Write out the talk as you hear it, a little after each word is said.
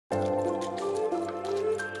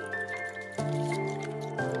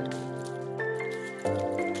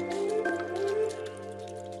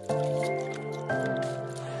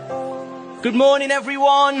Good morning,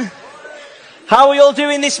 everyone. How are we all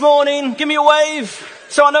doing this morning? Give me a wave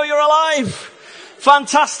so I know you're alive.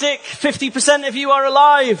 Fantastic. 50% of you are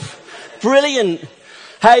alive. Brilliant.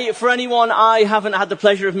 Hey, for anyone I haven't had the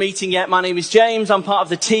pleasure of meeting yet, my name is James. I'm part of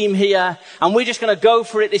the team here, and we're just going to go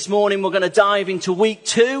for it this morning. We're going to dive into week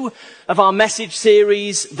 2 of our message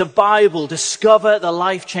series, The Bible, Discover the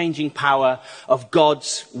Life-Changing Power of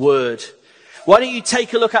God's Word. Why don't you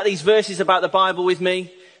take a look at these verses about the Bible with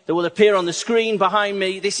me? That will appear on the screen behind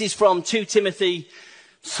me. This is from 2 Timothy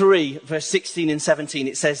 3, verse 16 and 17.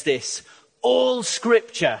 It says this: all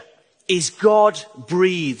scripture is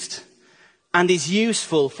God-breathed and is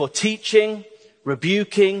useful for teaching,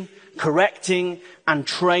 rebuking, correcting, and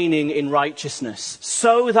training in righteousness,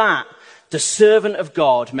 so that the servant of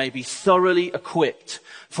God may be thoroughly equipped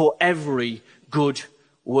for every good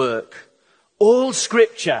work. All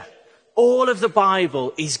scripture, all of the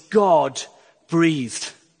Bible is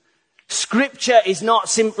God-breathed. Scripture is not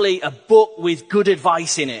simply a book with good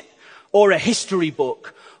advice in it, or a history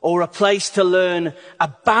book, or a place to learn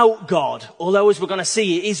about God. Although, as we're going to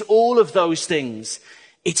see, it is all of those things.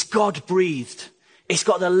 It's God-breathed. It's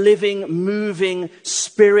got the living, moving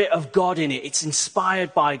Spirit of God in it. It's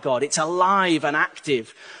inspired by God. It's alive and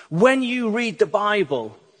active. When you read the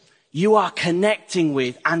Bible, you are connecting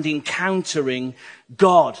with and encountering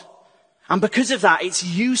God. And because of that, it's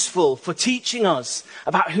useful for teaching us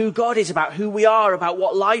about who God is, about who we are, about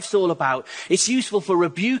what life's all about. It's useful for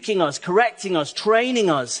rebuking us, correcting us, training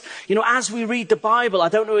us. You know, as we read the Bible, I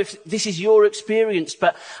don't know if this is your experience,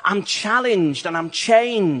 but I'm challenged and I'm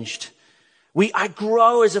changed. I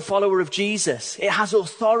grow as a follower of Jesus. It has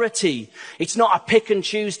authority. It's not a pick and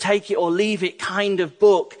choose, take it or leave it kind of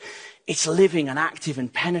book. It's living and active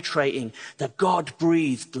and penetrating the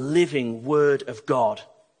God-breathed living Word of God.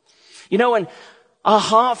 You know, and our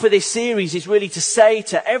heart for this series is really to say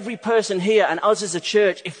to every person here and us as a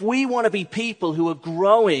church, if we want to be people who are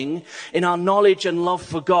growing in our knowledge and love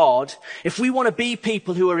for God, if we want to be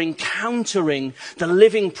people who are encountering the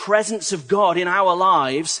living presence of God in our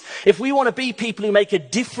lives, if we want to be people who make a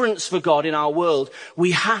difference for God in our world,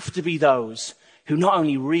 we have to be those who not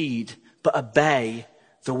only read, but obey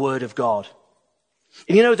the Word of God.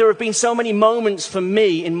 And you know, there have been so many moments for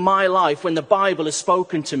me in my life when the Bible has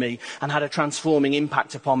spoken to me and had a transforming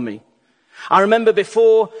impact upon me. I remember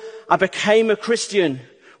before I became a Christian,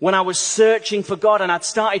 when I was searching for God and I'd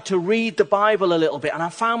started to read the Bible a little bit, and I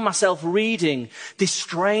found myself reading this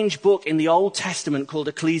strange book in the Old Testament called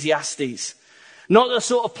Ecclesiastes. Not the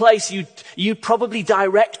sort of place you'd probably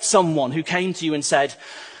direct someone who came to you and said,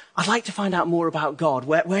 I'd like to find out more about God.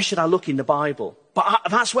 Where should I look in the Bible? But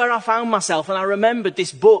that's where I found myself, and I remembered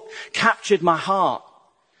this book captured my heart.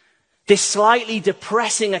 This slightly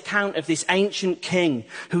depressing account of this ancient king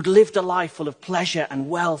who'd lived a life full of pleasure and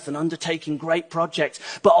wealth and undertaking great projects,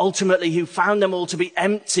 but ultimately who found them all to be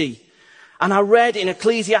empty. And I read in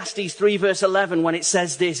Ecclesiastes 3 verse 11 when it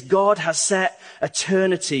says this: God has set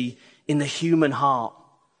eternity in the human heart.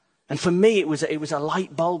 And for me, it was a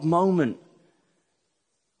light bulb moment.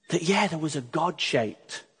 That, there was a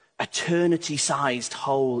God-shaped, eternity-sized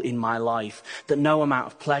hole in my life that no amount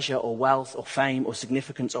of pleasure or wealth or fame or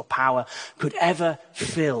significance or power could ever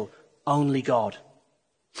fill, only God.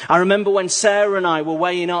 I remember when Sarah and I were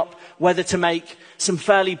weighing up whether to make some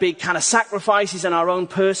fairly big kind of sacrifices in our own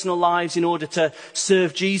personal lives in order to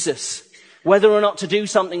serve Jesus. Whether or not to do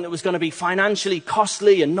something that was going to be financially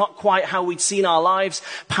costly and not quite how we'd seen our lives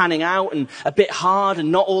panning out and a bit hard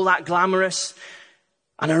and not all that glamorous.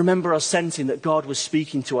 And I remember us sensing that God was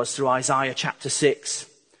speaking to us through Isaiah chapter 6,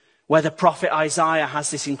 where the prophet Isaiah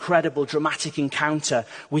has this incredible dramatic encounter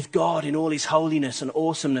with God in all his holiness and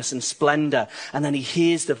awesomeness and splendor. And then he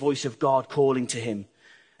hears the voice of God calling to him.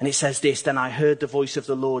 And it says this: then I heard the voice of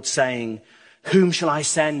the Lord saying, whom shall I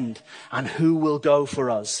send and who will go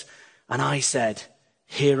for us? And I said,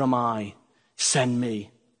 here am I, send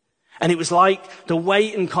me. And it was like the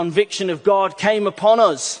weight and conviction of God came upon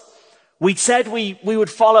us. We'd said we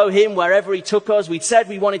would follow him wherever he took us. We'd said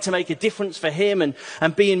we wanted to make a difference for him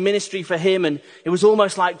and be in ministry for him. And it was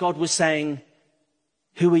almost like God was saying,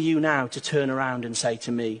 who are you now to turn around and say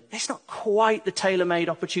to me? It's not quite the tailor-made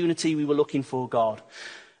opportunity we were looking for, God.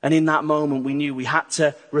 And in that moment, we knew we had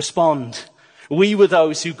to respond. We were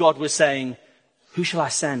those who God was saying, who shall I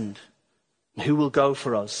send? Who will go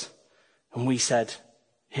for us? And we said,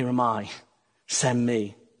 here am I, send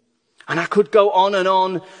me. And I could go on and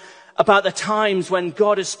on about the times when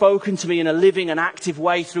God has spoken to me in a living and active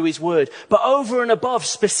way through his word. But over and above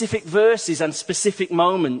specific verses and specific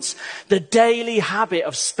moments, the daily habit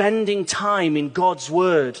of spending time in God's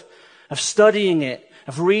word, of studying it,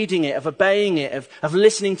 of reading it, of obeying it, of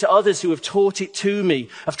listening to others who have taught it to me,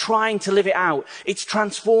 of trying to live it out. It's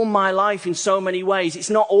transformed my life in so many ways. It's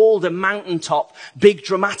not all the mountaintop, big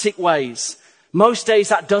dramatic ways. Most days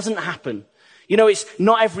that doesn't happen. You know, it's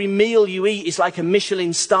not every meal you eat is like a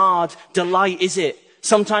Michelin-starred delight, is it?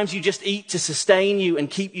 Sometimes you just eat to sustain you and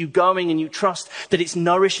keep you going, and you trust that it's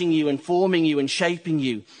nourishing you and forming you and shaping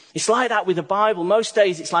you. It's like that with the Bible. Most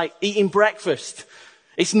days it's like eating breakfast.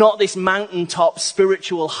 It's not this mountaintop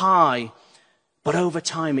spiritual high, but over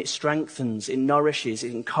time it strengthens, it nourishes,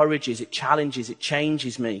 it encourages, it challenges, it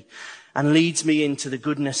changes me and leads me into the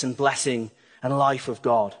goodness and blessing and life of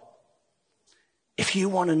God. If you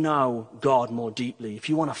want to know God more deeply, if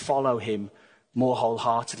you want to follow him more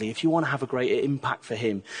wholeheartedly, if you want to have a greater impact for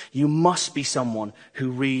him, you must be someone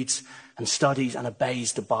who reads and studies and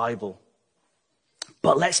obeys the Bible.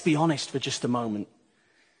 But let's be honest for just a moment.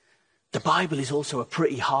 The Bible is also a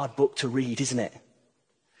pretty hard book to read, isn't it?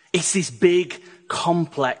 It's this big,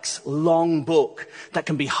 complex, long book that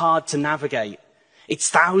can be hard to navigate. It's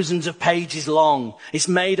thousands of pages long. It's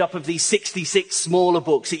made up of these 66 smaller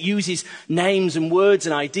books. It uses names and words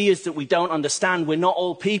and ideas that we don't understand. We're not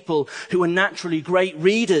all people who are naturally great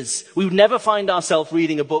readers. We would never find ourselves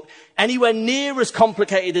reading a book anywhere near as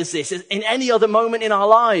complicated as this in any other moment in our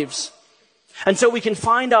lives. And so we can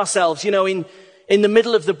find ourselves, you know, in the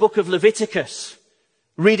middle of the book of Leviticus,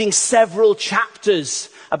 reading several chapters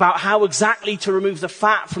about how exactly to remove the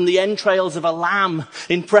fat from the entrails of a lamb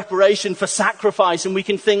in preparation for sacrifice. And we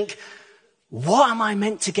can think, what am I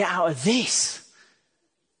meant to get out of this?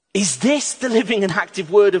 Is this the living and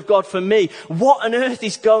active word of God for me? What on earth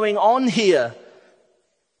is going on here?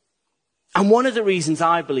 And one of the reasons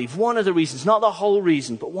I believe, not the whole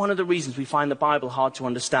reason, but one of the reasons we find the Bible hard to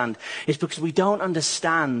understand is because we don't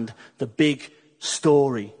understand the big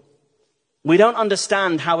story. We don't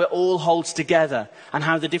understand how it all holds together and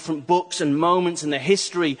how the different books and moments and the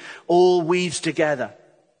history all weaves together.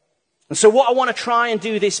 And so what I want to try and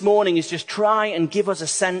do this morning is just try and give us a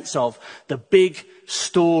sense of the big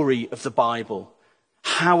story of the Bible,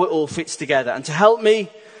 how it all fits together. And to help me,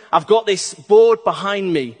 I've got this board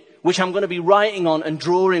behind me, which I'm going to be writing on and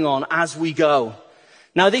drawing on as we go.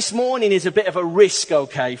 Now, this morning is a bit of a risk,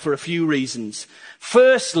 okay, for a few reasons.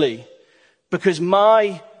 Firstly, because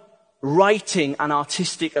my writing and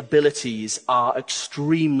artistic abilities are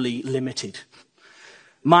extremely limited.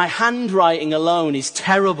 My handwriting alone is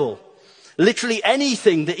terrible. Literally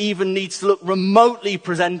anything that even needs to look remotely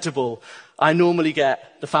presentable, I normally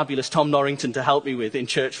get the fabulous Tom Norrington to help me with in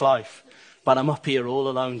church life. But I'm up here all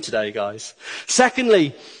alone today, guys.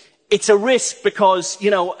 Secondly, it's a risk because, you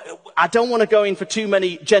know, I don't want to go in for too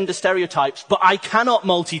many gender stereotypes, but I cannot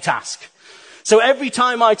multitask. So every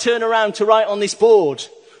time I turn around to write on this board,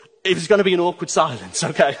 it's going to be an awkward silence,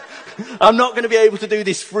 okay? I'm not going to be able to do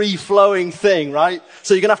this free-flowing thing, right?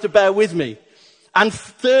 So you're going to have to bear with me. And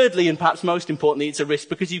thirdly, and perhaps most importantly, it's a risk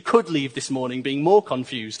because you could leave this morning being more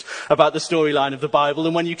confused about the storyline of the Bible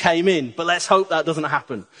than when you came in. But let's hope that doesn't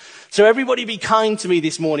happen. So everybody be kind to me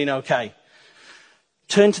this morning, okay?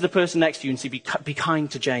 Turn to the person next to you and say, be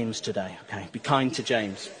kind to James today, okay? Be kind to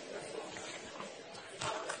James.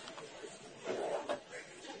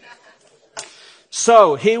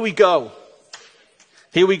 So, here we go.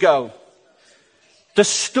 Here we go. The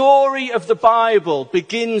story of the Bible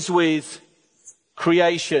begins with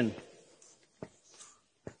creation.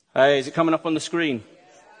 Hey, is it coming up on the screen?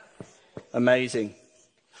 Amazing.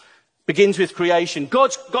 Begins with creation.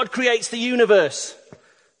 God creates the universe.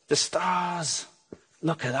 The stars.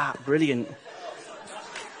 Look at that. Brilliant.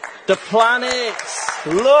 The planets.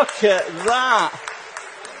 Look at that.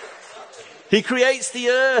 He creates the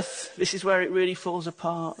earth. This is where it really falls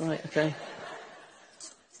apart. Right, okay.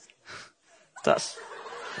 That's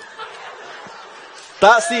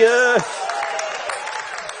the earth.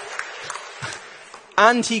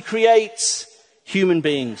 And he creates human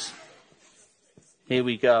beings. Here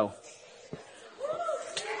we go.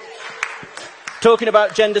 Talking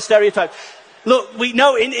about gender stereotypes. Look, we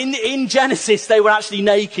know in Genesis they were actually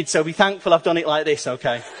naked, so be thankful I've done it like this,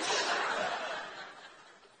 okay?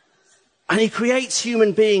 And he creates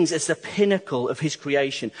human beings as the pinnacle of his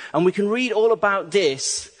creation. And we can read all about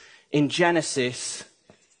this in Genesis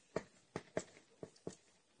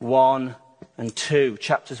 1 and 2,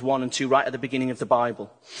 chapters 1 and 2, right at the beginning of the Bible.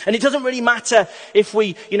 And it doesn't really matter if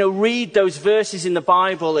we, read those verses in the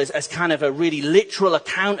Bible as kind of a really literal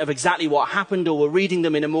account of exactly what happened, or we're reading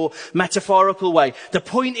them in a more metaphorical way. The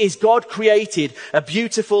point is, God created a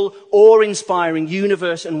beautiful, awe-inspiring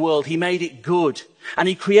universe and world. He made it good. And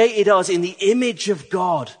he created us in the image of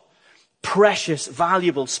God. Precious,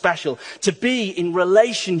 valuable, special. To be in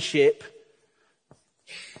relationship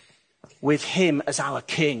with him as our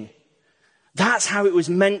king. That's how it was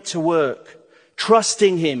meant to work.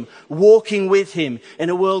 Trusting him, walking with him in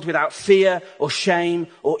a world without fear or shame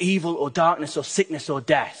or evil or darkness or sickness or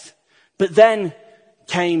death. But then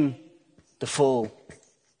came the fall.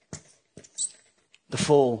 The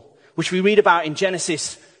fall, which we read about in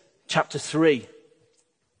Genesis chapter 3.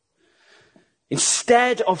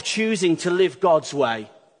 Instead of choosing to live God's way,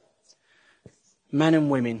 men and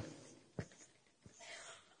women,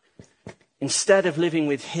 instead of living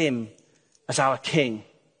with him as our king,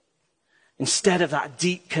 instead of that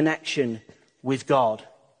deep connection with God,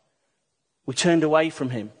 we turned away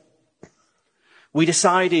from him. We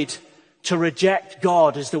decided to reject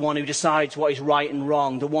God as the one who decides what is right and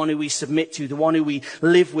wrong, the one who we submit to, the one who we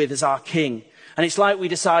live with as our king. And it's like we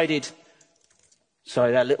decided,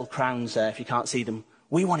 sorry, there are little crowns there if you can't see them.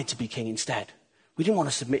 We wanted to be king instead. We didn't want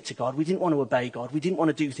to submit to God. We didn't want to obey God. We didn't want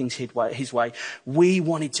to do things his way. We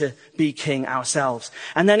wanted to be king ourselves.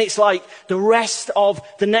 And then it's like the rest of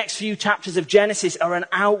the next few chapters of Genesis are an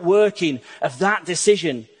outworking of that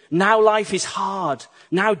decision. Now life is hard.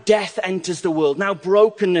 Now death enters the world. Now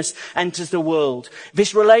brokenness enters the world.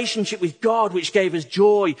 This relationship with God, which gave us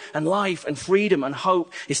joy and life and freedom and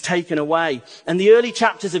hope, is taken away. And the early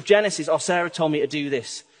chapters of Genesis, Sarah told me to do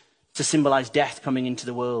this to symbolize death coming into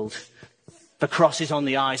the world. The cross is on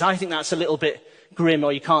the eyes. I think that's a little bit grim,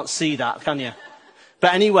 or you can't see that, can you?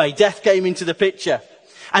 But anyway, death came into the picture.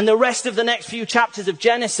 And the rest of the next few chapters of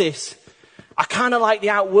Genesis are kind of like the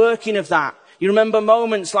outworking of that. You remember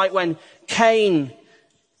moments like when Cain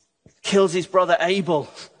kills his brother Abel.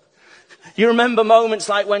 You remember moments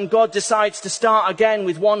like when God decides to start again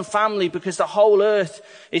with one family because the whole earth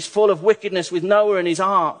is full of wickedness with Noah and his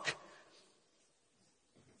ark.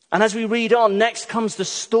 And as we read on, next comes the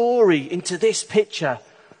story into this picture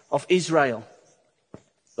of Israel.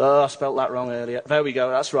 Oh, I spelt that wrong earlier. There we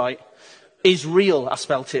go, that's right. Israel, I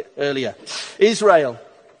spelt it earlier. Israel.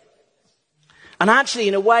 And actually,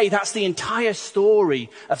 in a way, that's the entire story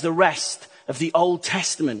of the rest of the Old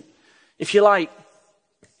Testament. If you like,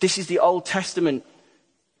 this is the Old Testament.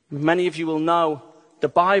 Many of you will know the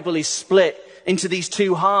Bible is split into these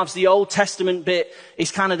two halves. The Old Testament bit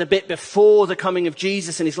is kind of the bit before the coming of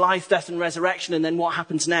Jesus and his life, death and resurrection, and then what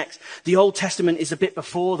happens next. The Old Testament is a bit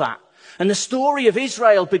before that. And the story of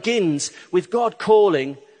Israel begins with God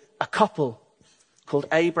calling a couple called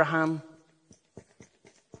Abraham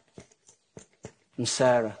and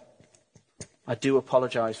Sarah. I do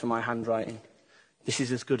apologize for my handwriting. This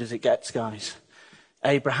is as good as it gets, guys.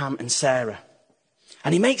 Abraham and Sarah.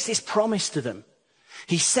 And he makes this promise to them.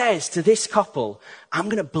 He says to this couple, I'm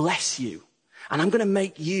going to bless you and I'm going to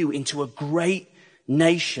make you into a great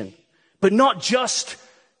nation, but not just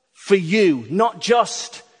for you, not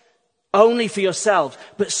just only for yourselves,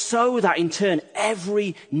 but so that in turn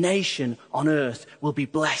every nation on earth will be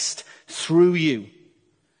blessed through you.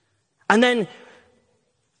 And then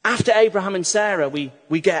after Abraham and Sarah, we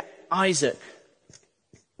get Isaac.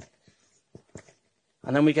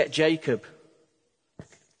 And then we get Jacob.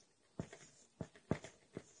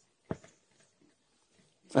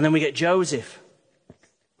 And then we get Joseph.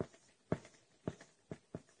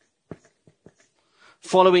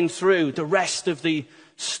 Following through the rest of the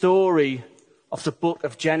story of the book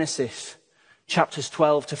of Genesis, chapters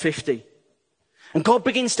 12 to 50. And God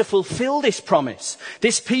begins to fulfill this promise.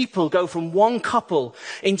 This people go from one couple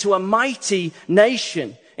into a mighty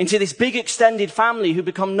nation, into this big extended family who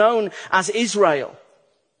become known as Israel.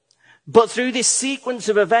 But through this sequence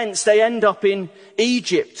of events, they end up in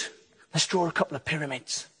Egypt. Let's draw a couple of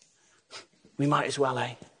pyramids. We might as well,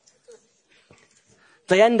 eh?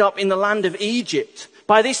 They end up in the land of Egypt.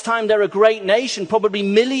 By this time, they're a great nation, probably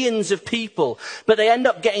millions of people. But they end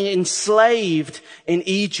up getting enslaved in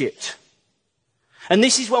Egypt. And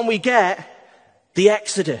this is when we get the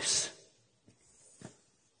Exodus.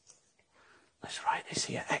 Let's write this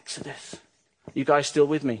here, Exodus. You guys still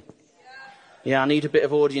with me? Yeah, I need a bit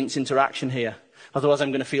of audience interaction here. Otherwise,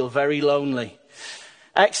 I'm going to feel very lonely.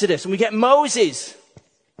 Exodus. And we get Moses.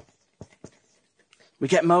 We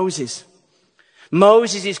get Moses.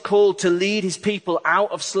 Moses is called to lead his people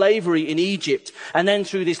out of slavery in Egypt and then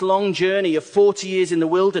through this long journey of 40 years in the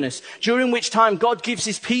wilderness, during which time God gives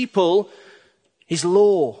his people his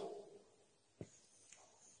law.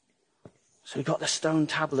 So we've got the stone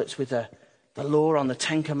tablets with the law on, the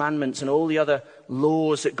 10 Commandments and all the other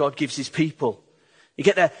laws that God gives his people. You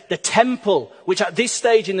get the temple, which at this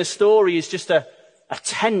stage in the story is just a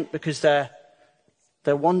tent because they're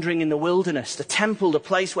wandering in the wilderness. The temple, the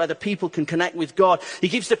place where the people can connect with God. He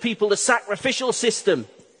gives the people the sacrificial system.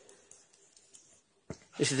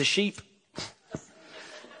 This is a sheep.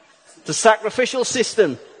 The sacrificial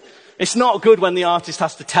system It's not good when the artist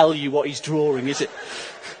has to tell you what he's drawing, is it?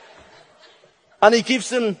 And he gives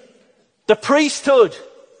them the priesthood.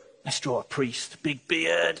 Let's draw a priest, big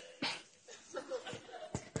beard.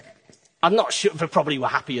 I'm not sure, they probably were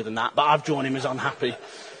happier than that, but I've drawn him as unhappy.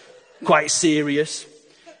 Quite serious.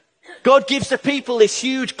 God gives the people this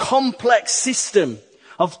huge complex system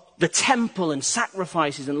of the temple and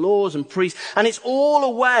sacrifices and laws and priests. And it's all a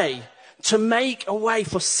way to make a way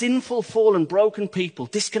for sinful, fallen, broken people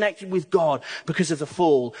disconnected with God because of the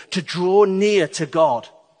fall to draw near to God.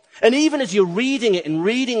 And even as you're reading it and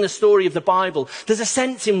reading the story of the Bible, there's a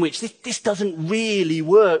sense in which this doesn't really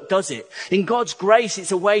work, does it? In God's grace,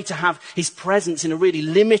 it's a way to have his presence in a really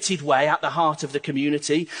limited way at the heart of the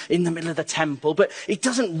community, in the middle of the temple, but it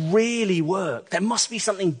doesn't really work. There must be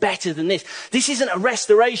something better than this. This isn't a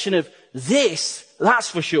restoration of this, that's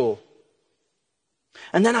for sure.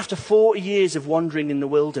 And then after 40 years of wandering in the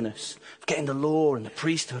wilderness, of getting the law and the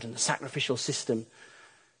priesthood and the sacrificial system,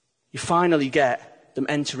 you finally get them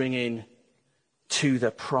entering in to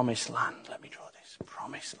the promised land. Let me draw this.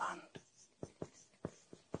 Promised land.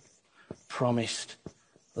 Promised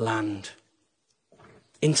land.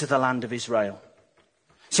 Into the land of Israel.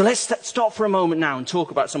 So let's stop for a moment now and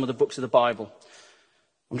talk about some of the books of the Bible.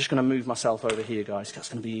 I'm just going to move myself over here, guys. That's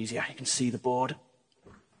going to be easier. You can see the board.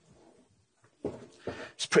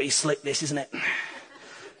 It's pretty slick, this, isn't it?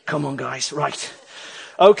 Come on, guys. Right.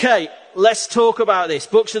 Okay, let's talk about this.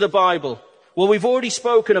 Books of the Bible. Well, we've already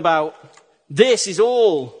spoken about this is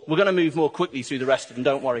all. We're going to move more quickly through the rest of them,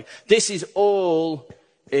 don't worry. This is all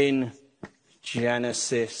in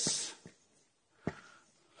Genesis.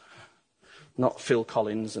 Not Phil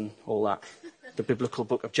Collins and all that. The biblical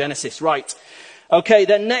book of Genesis. Right. Okay,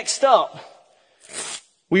 then next up,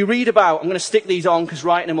 we read about, I'm going to stick these on because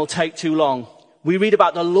writing them will take too long. We read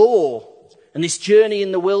about the law and this journey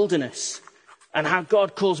in the wilderness and how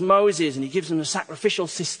God calls Moses and he gives them a sacrificial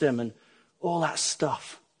system and all that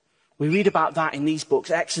stuff. We read about that in these books,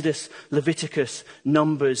 Exodus, Leviticus,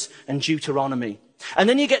 Numbers, and Deuteronomy. And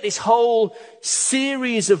then you get this whole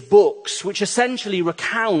series of books which essentially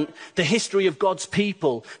recount the history of God's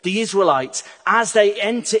people, the Israelites, as they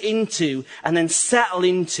enter into and then settle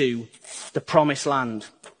into the promised land.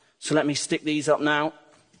 So let me stick these up now.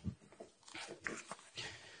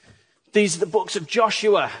 These are the books of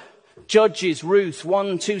Joshua, Judges, Ruth, 1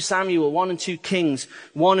 and 2 Samuel, 1 and 2 Kings,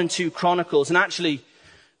 1 and 2 Chronicles. And actually,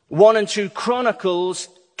 1 and 2 Chronicles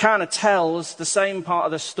kind of tells the same part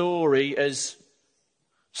of the story as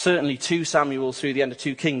certainly 2 Samuel through the end of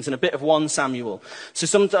 2 Kings and a bit of 1 Samuel. So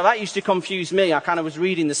sometimes that used to confuse me. I kind of was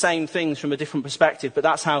reading the same things from a different perspective, but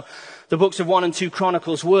that's how the books of 1 and 2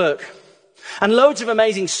 Chronicles work. And loads of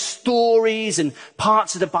amazing stories and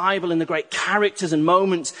parts of the Bible and the great characters and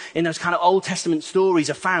moments in those kind of Old Testament stories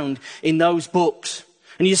are found in those books.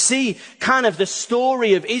 And you see kind of the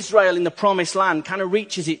story of Israel in the promised land kind of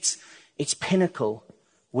reaches its pinnacle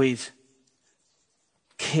with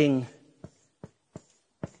King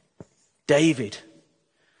David.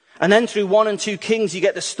 And then through 1 and 2 Kings, you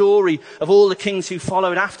get the story of all the kings who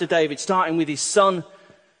followed after David, starting with his son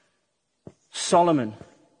Solomon.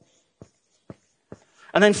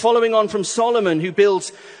 And then following on from Solomon, who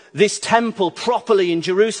builds this temple properly in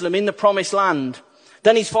Jerusalem, in the promised land.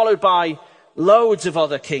 Then he's followed by loads of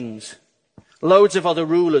other kings, loads of other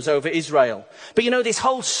rulers over Israel. But you know, this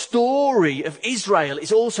whole story of Israel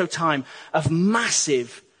is also time of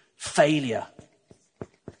massive failure.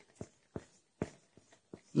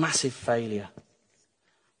 Massive failure.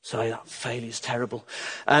 Sorry, that failure is terrible.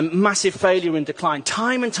 Massive failure and decline.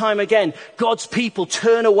 Time and time again, God's people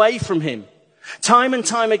turn away from him. Time and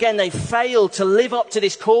time again, they fail to live up to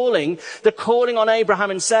this calling, the calling on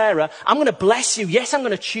Abraham and Sarah. I'm going to bless you. Yes, I'm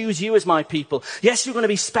going to choose you as my people. Yes, you're going to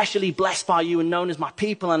be specially blessed by you and known as my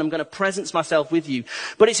people, and I'm going to presence myself with you.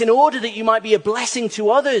 But it's in order that you might be a blessing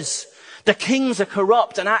to others. The kings are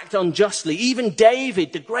corrupt and act unjustly. Even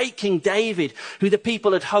David, the great King David, who the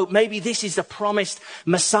people had hoped, maybe this is the promised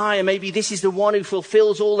Messiah. Maybe this is the one who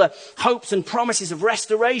fulfills all the hopes and promises of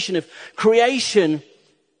restoration, of creation.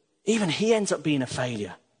 Even he ends up being a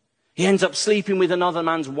failure. He ends up sleeping with another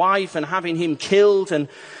man's wife and having him killed. And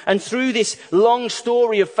through this long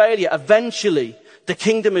story of failure, eventually the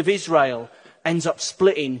kingdom of Israel ends up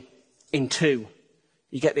splitting in two.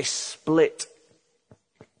 You get this split.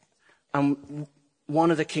 And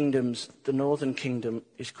one of the kingdoms, the northern kingdom,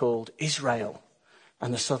 is called Israel.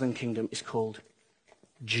 And the southern kingdom is called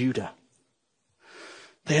Judah.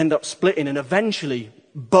 They end up splitting, and eventually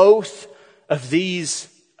both of these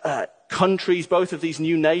countries, both of these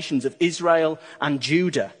new nations of Israel and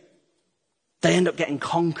Judah, They end up getting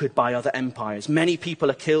conquered by other empires. Many people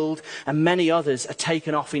are killed and many others are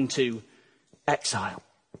taken off into exile.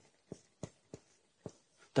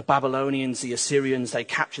 The Babylonians, the Assyrians, they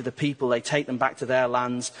capture the people, they take them back to their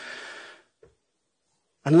lands.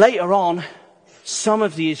 And later on, some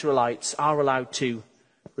of the Israelites are allowed to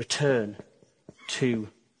return to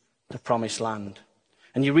the promised land.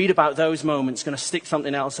 And you read about those moments, going to stick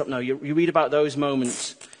something else up now. You read about those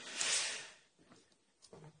moments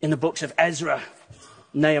in the books of Ezra,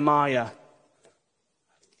 Nehemiah,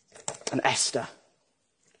 and Esther.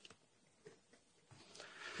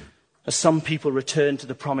 As some people return to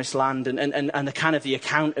the promised land and the kind of the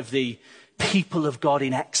account of the people of God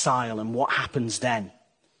in exile and what happens then.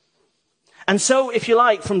 And so, if you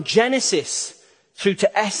like, from Genesis through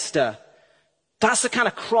to Esther, that's the kind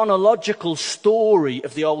of chronological story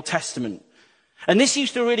of the Old Testament. And this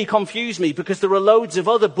used to really confuse me because there are loads of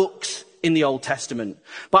other books in the Old Testament.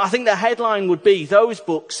 But I think the headline would be those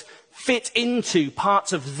books fit into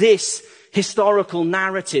parts of this historical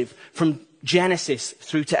narrative from Genesis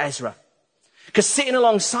through to Ezra. Because sitting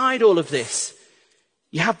alongside all of this,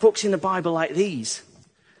 you have books in the Bible like these.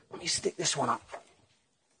 Let me stick this one up.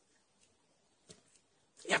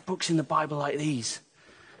 You have books in the Bible like these.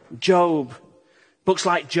 Job. Books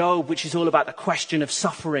like Job, which is all about the question of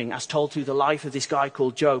suffering, as told through the life of this guy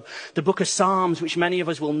called Job. The book of Psalms, which many of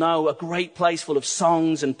us will know, a great place full of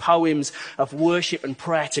songs and poems of worship and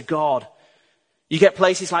prayer to God. You get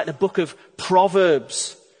places like the book of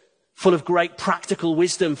Proverbs, full of great practical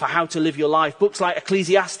wisdom for how to live your life. Books like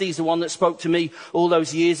Ecclesiastes, the one that spoke to me all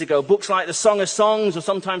those years ago. Books like the Song of Songs, or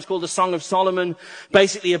sometimes called the Song of Solomon.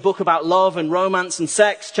 Basically a book about love and romance and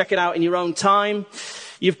sex. Check it out in your own time.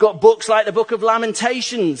 You've got books like the book of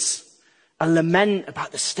Lamentations, a lament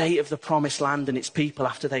about the state of the promised land and its people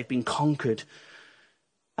after they've been conquered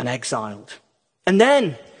and exiled. And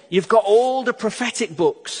then you've got all the prophetic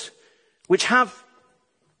books, which have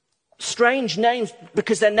strange names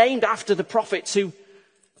because they're named after the prophets who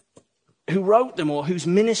wrote them or whose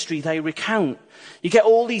ministry they recount. You get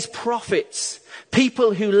all these prophets,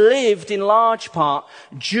 people who lived in large part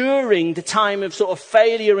during the time of sort of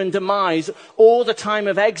failure and demise or the time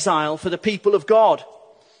of exile for the people of God.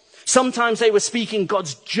 Sometimes they were speaking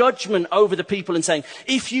God's judgment over the people and saying,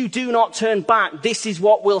 if you do not turn back, this is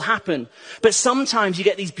what will happen. But sometimes you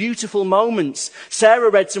get these beautiful moments. Sarah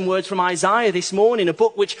read some words from Isaiah this morning, a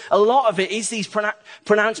book which a lot of it is these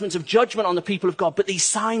pronouncements of judgment on the people of God, but these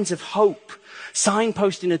signs of hope,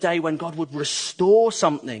 signposting a day when God would restore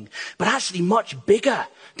something, but actually much bigger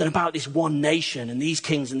than about this one nation and these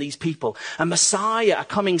kings and these people. A Messiah, a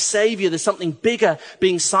coming Savior. There's something bigger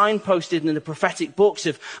being signposted in the prophetic books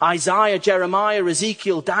of Isaiah, Jeremiah,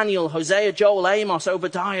 Ezekiel, Daniel, Hosea, Joel, Amos,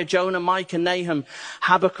 Obadiah, Jonah, Micah, Nahum,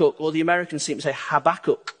 Habakkuk, or the Americans seem to say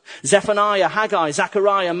Habakkuk, Zephaniah, Haggai,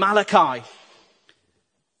 Zechariah, Malachi.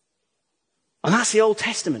 And that's the Old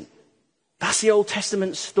Testament. That's the Old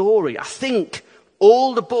Testament story. I think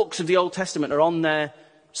all the books of the Old Testament are on there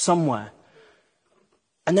somewhere.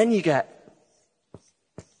 And then you get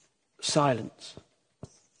silence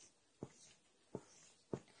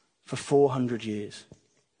for 400 years.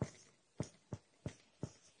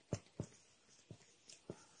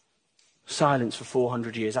 Silence for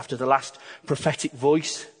 400 years. After the last prophetic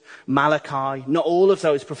voice, Malachi, not all of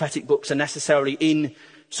those prophetic books are necessarily in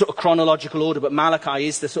sort of chronological order, but Malachi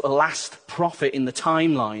is the sort of last prophet in the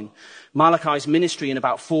timeline. Malachi's ministry in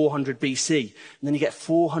about 400 BC. And then you get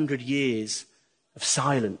 400 years of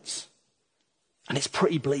silence. And it's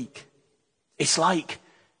pretty bleak. It's like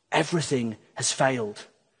everything has failed.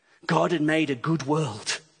 God had made a good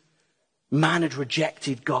world. Man had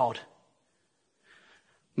rejected God.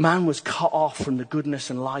 Man was cut off from the goodness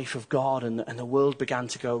and life of God, and the world began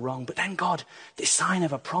to go wrong. But then God, this sign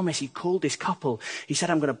of a promise, he called this couple. He said,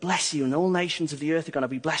 I'm going to bless you, and all nations of the earth are going to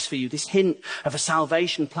be blessed for you. This hint of a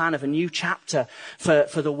salvation plan, of a new chapter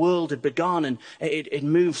for the world had begun, and it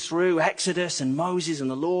moved through Exodus and Moses and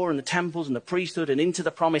the law and the temples and the priesthood and into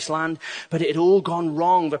the promised land. But it had all gone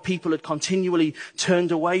wrong. The people had continually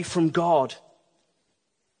turned away from God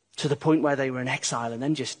to the point where they were in exile, and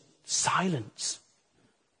then just silence.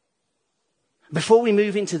 Before we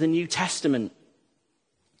move into the New Testament,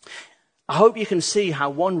 I hope you can see how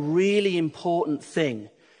one really important thing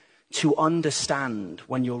to understand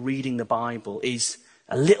when you're reading the Bible is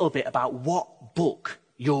a little bit about what book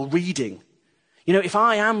you're reading. You know, if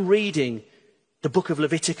I am reading the book of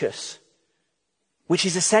Leviticus, which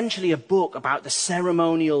is essentially a book about the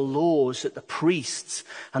ceremonial laws that the priests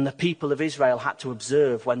and the people of Israel had to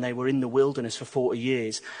observe when they were in the wilderness for 40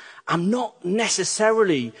 years, I'm not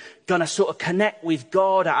necessarily going to sort of connect with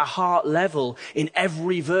God at a heart level in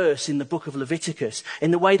every verse in the book of Leviticus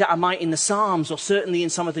in the way that I might in the Psalms or certainly in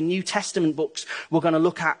some of the New Testament books we're going to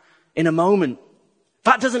look at in a moment.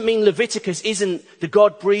 That doesn't mean Leviticus isn't the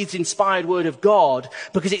God-breathed, inspired word of God,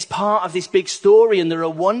 because it's part of this big story, and there are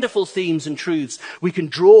wonderful themes and truths we can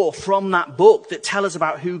draw from that book that tell us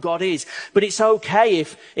about who God is. But it's okay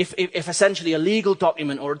if essentially a legal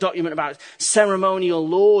document or a document about ceremonial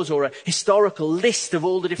laws or a historical list of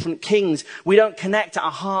all the different kings, we don't connect at a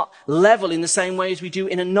heart level in the same way as we do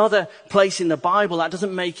in another place in the Bible. That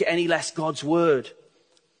doesn't make it any less God's word.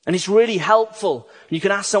 And it's really helpful. You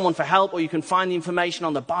can ask someone for help, or you can find the information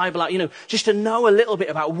on the Bible, just to know a little bit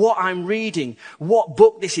about what I'm reading, what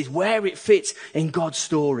book this is, where it fits in God's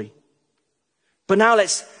story. But now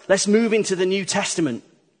let's move into the New Testament.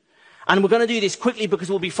 And we're going to do this quickly because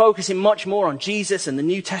we'll be focusing much more on Jesus and the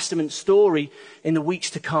New Testament story in the weeks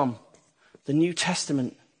to come. The New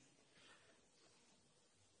Testament.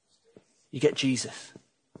 You get Jesus.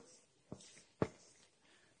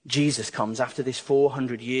 Jesus comes after this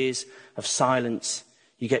 400 years of silence.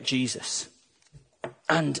 You get Jesus.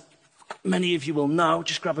 And many of you will know,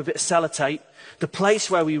 just grab a bit of sellotape, the place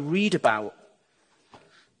where we read about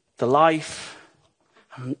the life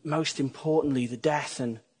and most importantly the death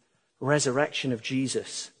and resurrection of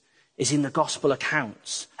Jesus is in the gospel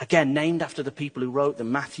accounts. Again, named after the people who wrote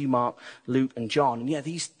them, Matthew, Mark, Luke and John. And yeah,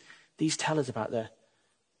 these tell us about the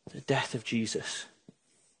death of Jesus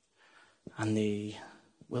and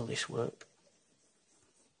will this work?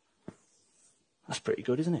 That's pretty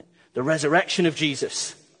good, isn't it? The resurrection of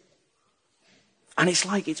Jesus. And it's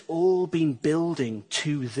like it's all been building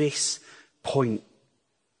to this point.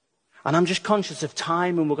 And I'm just conscious of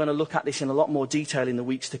time, and we're going to look at this in a lot more detail in the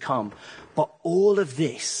weeks to come. But all of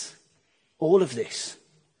this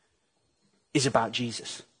is about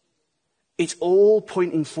Jesus. It's all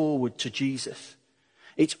pointing forward to Jesus.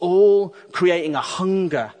 It's all creating a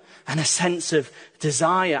hunger and a sense of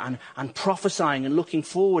desire and prophesying and looking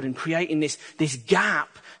forward and creating this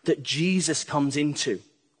gap that Jesus comes into.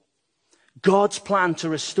 God's plan to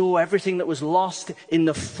restore everything that was lost in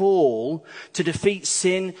the fall, to defeat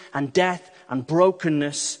sin and death and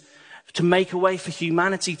brokenness, to make a way for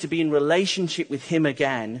humanity to be in relationship with him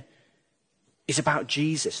again, is about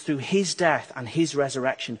Jesus. Through his death and his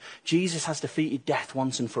resurrection, Jesus has defeated death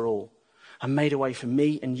once and for all and made a way for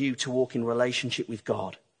me and you to walk in relationship with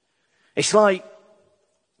God. It's like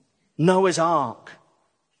Noah's Ark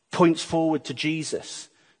points forward to Jesus,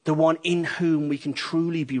 the one in whom we can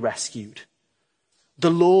truly be rescued.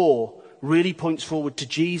 The law really points forward to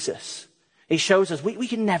Jesus. It shows us we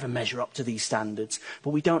can never measure up to these standards, but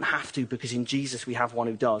we don't have to, because in Jesus we have one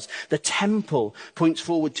who does. The temple points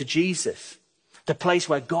forward to Jesus. The place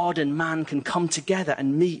where God and man can come together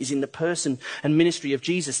and meet is in the person and ministry of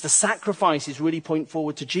Jesus. The sacrifices really point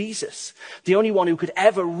forward to Jesus, the only one who could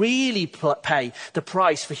ever really pay the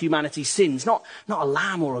price for humanity's sins. Not a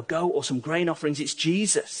lamb or a goat or some grain offerings, it's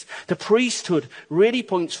Jesus. The priesthood really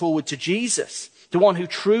points forward to Jesus, the one who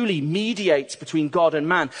truly mediates between God and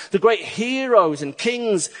man. The great heroes and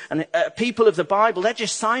kings and people of the Bible, they're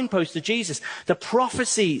just signposts to Jesus. The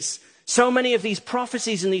prophecies, so many of these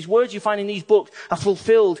prophecies and these words you find in these books are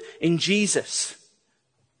fulfilled in Jesus.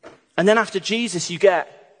 And then after Jesus, you get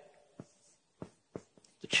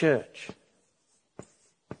the church.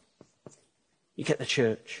 You get the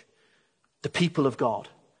church, the people of God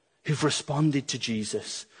who've responded to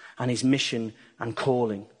Jesus and his mission and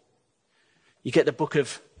calling. You get the book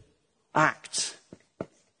of Acts,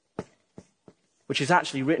 which is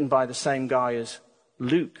actually written by the same guy as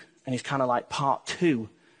Luke, and is kind of like part 2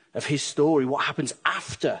 of his story, what happens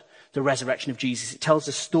after the resurrection of Jesus. It tells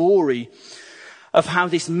the story of how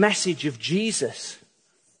this message of Jesus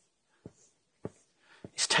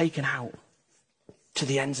is taken out to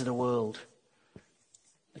the ends of the world.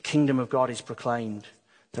 The kingdom of God is proclaimed.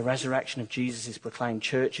 The resurrection of Jesus is proclaimed.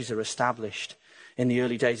 Churches are established in the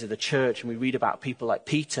early days of the church, and we read about people like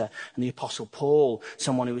Peter and the Apostle Paul,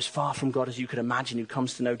 someone who was far from God as you could imagine, who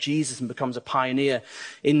comes to know Jesus and becomes a pioneer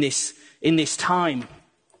in this time.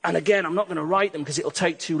 And again, I'm not going to write them because it'll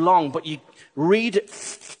take too long, but you read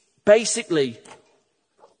basically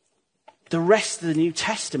the rest of the New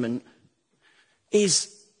Testament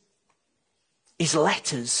is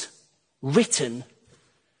letters written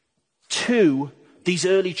to these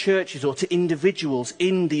early churches or to individuals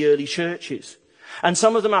in the early churches. And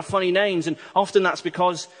some of them have funny names, and often that's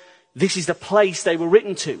because this is the place they were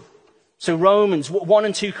written to. So Romans, 1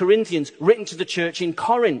 and 2 Corinthians, written to the church in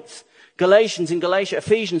Corinth. Galatians and Galatia,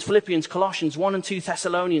 Ephesians, Philippians, Colossians, 1 and 2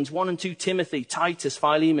 Thessalonians, 1 and 2 Timothy, Titus,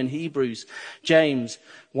 Philemon, Hebrews, James,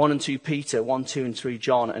 1 and 2 Peter, 1, 2 and 3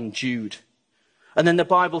 John, and Jude. And then the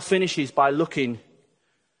Bible finishes by looking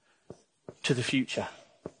to the future.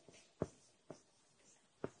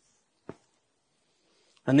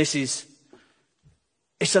 And it's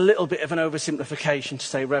a little bit of an oversimplification to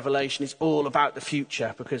say Revelation is all about the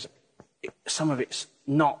future, because some of it's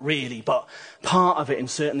not really, but part of it, and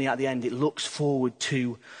certainly at the end, it looks forward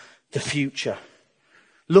to the future.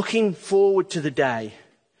 Looking forward to the day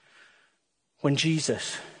when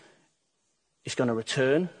Jesus is going to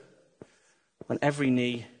return, when every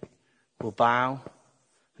knee will bow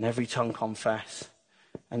and every tongue confess,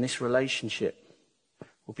 and this relationship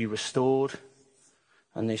will be restored,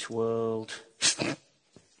 and this world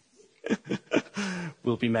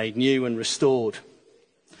will be made new and restored.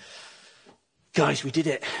 Guys, we did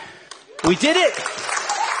it. We did it!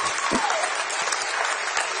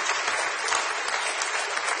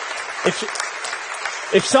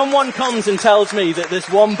 If someone comes and tells me that there's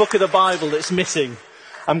one book of the Bible that's missing,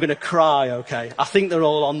 I'm going to cry, okay? I think they're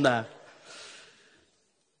all on there.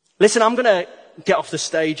 Listen, I'm going to get off the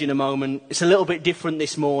stage in a moment. It's a little bit different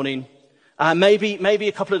this morning. Maybe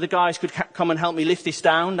a couple of the guys could come and help me lift this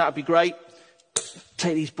down. That would be great.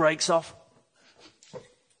 Take these brakes off.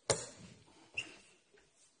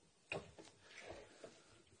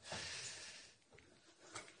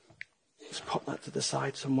 Just pop that to the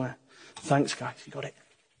side somewhere. Thanks, guys. You got it.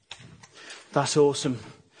 That's awesome.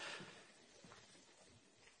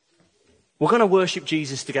 We're going to worship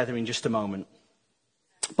Jesus together in just a moment.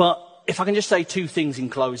 But if I can just say two things in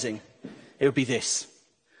closing, it would be this.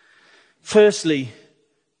 Firstly,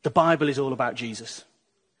 the Bible is all about Jesus.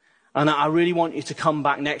 And I really want you to come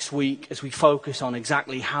back next week as we focus on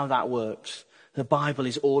exactly how that works. The Bible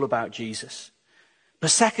is all about Jesus.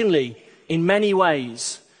 But secondly, in many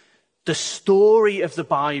ways, the story of the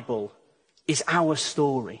Bible is our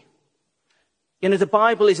story. You know, the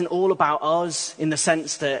Bible isn't all about us in the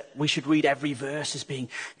sense that we should read every verse as being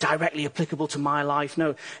directly applicable to my life.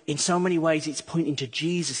 No, in so many ways it's pointing to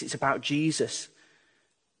Jesus. It's about Jesus.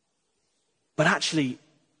 But actually,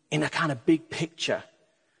 in a kind of big picture,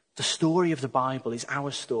 the story of the Bible is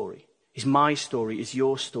our story, is my story, is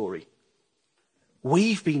your story.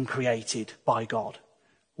 We've been created by God.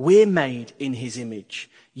 We're made in his image.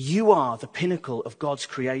 You are the pinnacle of God's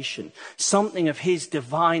creation. Something of his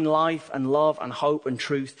divine life and love and hope and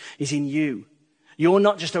truth is in you. You're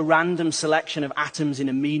not just a random selection of atoms in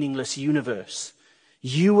a meaningless universe.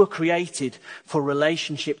 You were created for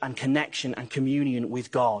relationship and connection and communion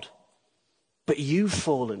with God. But you've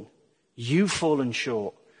fallen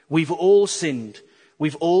short. We've all sinned.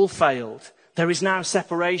 We've all failed. There is now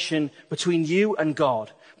separation between you and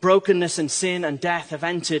God. Brokenness and sin and death have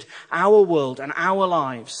entered our world and our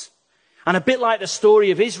lives. And a bit like the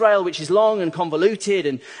story of Israel, which is long and convoluted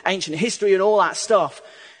and ancient history and all that stuff,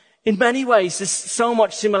 in many ways there's so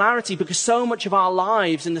much similarity, because so much of our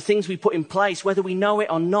lives and the things we put in place, whether we know it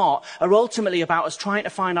or not, are ultimately about us trying to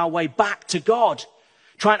find our way back to God,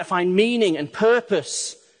 trying to find meaning and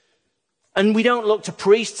purpose. And we don't look to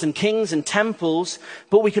priests and kings and temples,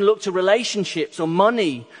 but we can look to relationships or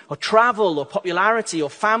money or travel or popularity or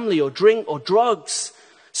family or drink or drugs.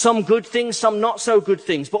 Some good things, some not so good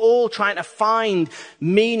things, but all trying to find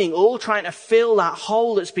meaning, all trying to fill that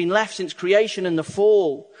hole that's been left since creation and the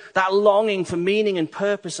fall, that longing for meaning and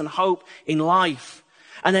purpose and hope in life.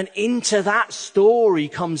 And then into that story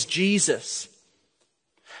comes Jesus,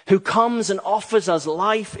 who comes and offers us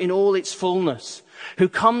life in all its fullness, who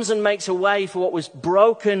comes and makes a way for what was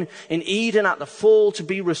broken in Eden at the fall to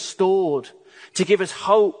be restored, to give us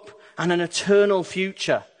hope and an eternal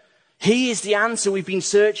future. He is the answer we've been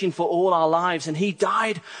searching for all our lives, and he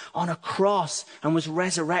died on a cross and was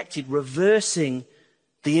resurrected, reversing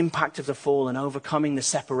the impact of the fall and overcoming the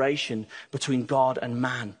separation between God and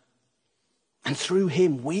man. And through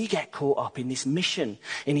him, we get caught up in this mission,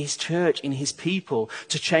 in his church, in his people,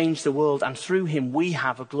 to change the world. And through him, we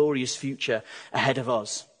have a glorious future ahead of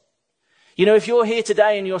us. You know, if you're here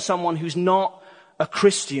today and you're someone who's not a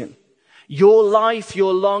Christian, your life,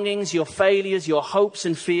 your longings, your failures, your hopes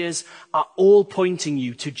and fears are all pointing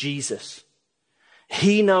you to Jesus.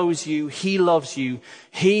 He knows you. He loves you.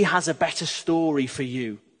 He has a better story for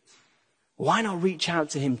you. Why not reach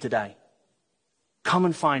out to him today? Come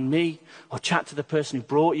and find me, or chat to the person who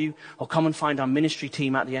brought you, or come and find our ministry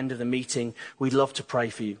team at the end of the meeting. We'd love to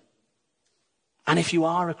pray for you. And if you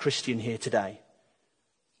are a Christian here today,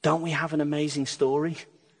 don't we have an amazing story?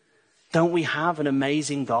 Don't we have an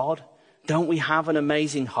amazing God? Don't we have an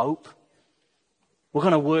amazing hope? We're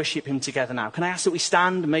going to worship him together now. Can I ask that we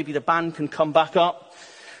stand and maybe the band can come back up?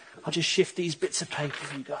 I'll just shift these bits of paper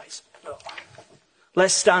for you guys.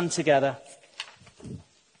 Let's stand together.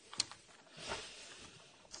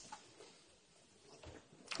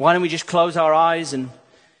 Why don't we just close our eyes and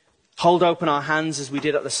hold open our hands as we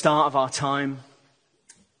did at the start of our time.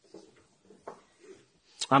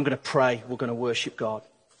 I'm going to pray. We're going to worship God.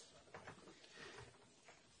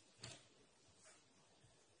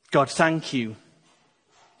 God, thank you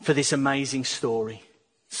for this amazing story.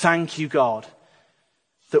 Thank you, God,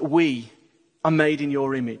 that we are made in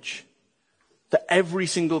your image. That every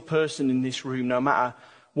single person in this room, no matter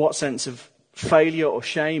what sense of failure or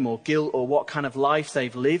shame or guilt or what kind of life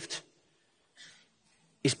they've lived,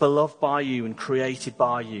 is beloved by you and created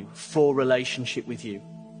by you for relationship with you.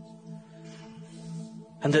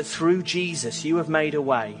 And that through Jesus, you have made a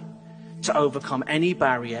way to overcome any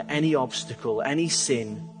barrier, any obstacle, any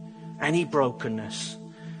sin, any brokenness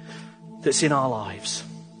that's in our lives.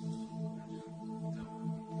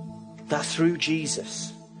 That through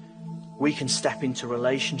Jesus, we can step into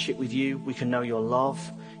relationship with you. We can know your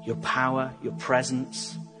love, your power, your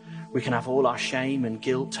presence. We can have all our shame and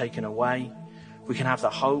guilt taken away. We can have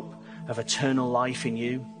the hope of eternal life in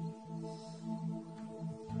you.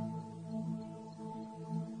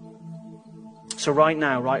 So right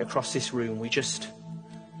now, right across this room, we just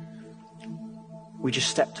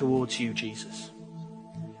step towards you, Jesus.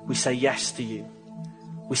 We say yes to you.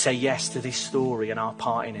 We say yes to this story and our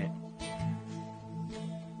part in it.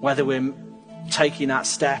 Whether we're taking that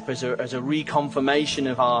step as a reconfirmation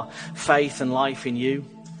of our faith and life in you,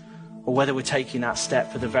 or whether we're taking that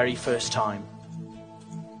step for the very first time,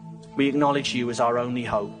 we acknowledge you as our only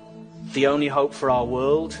hope. The only hope for our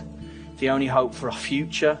world, the only hope for our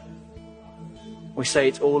future. We say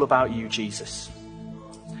it's all about you, Jesus.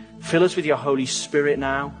 Fill us with your Holy Spirit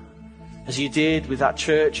now, as you did with that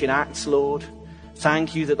church in Acts, Lord.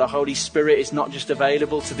 Thank you that the Holy Spirit is not just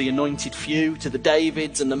available to the anointed few, to the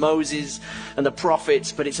Davids and the Moses and the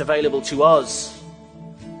prophets, but it's available to us.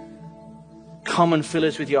 Come and fill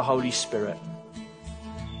us with your Holy Spirit.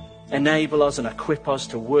 Enable us and equip us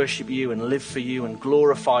to worship you and live for you and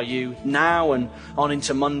glorify you now and on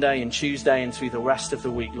into Monday and Tuesday and through the rest of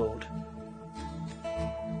the week, Lord.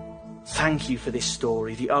 Thank you for this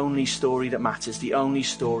story, the only story that matters, the only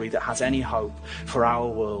story that has any hope for our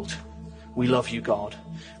world. We love you, God.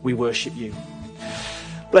 We worship you.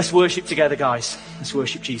 Let's worship together, guys. Let's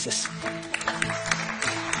worship Jesus.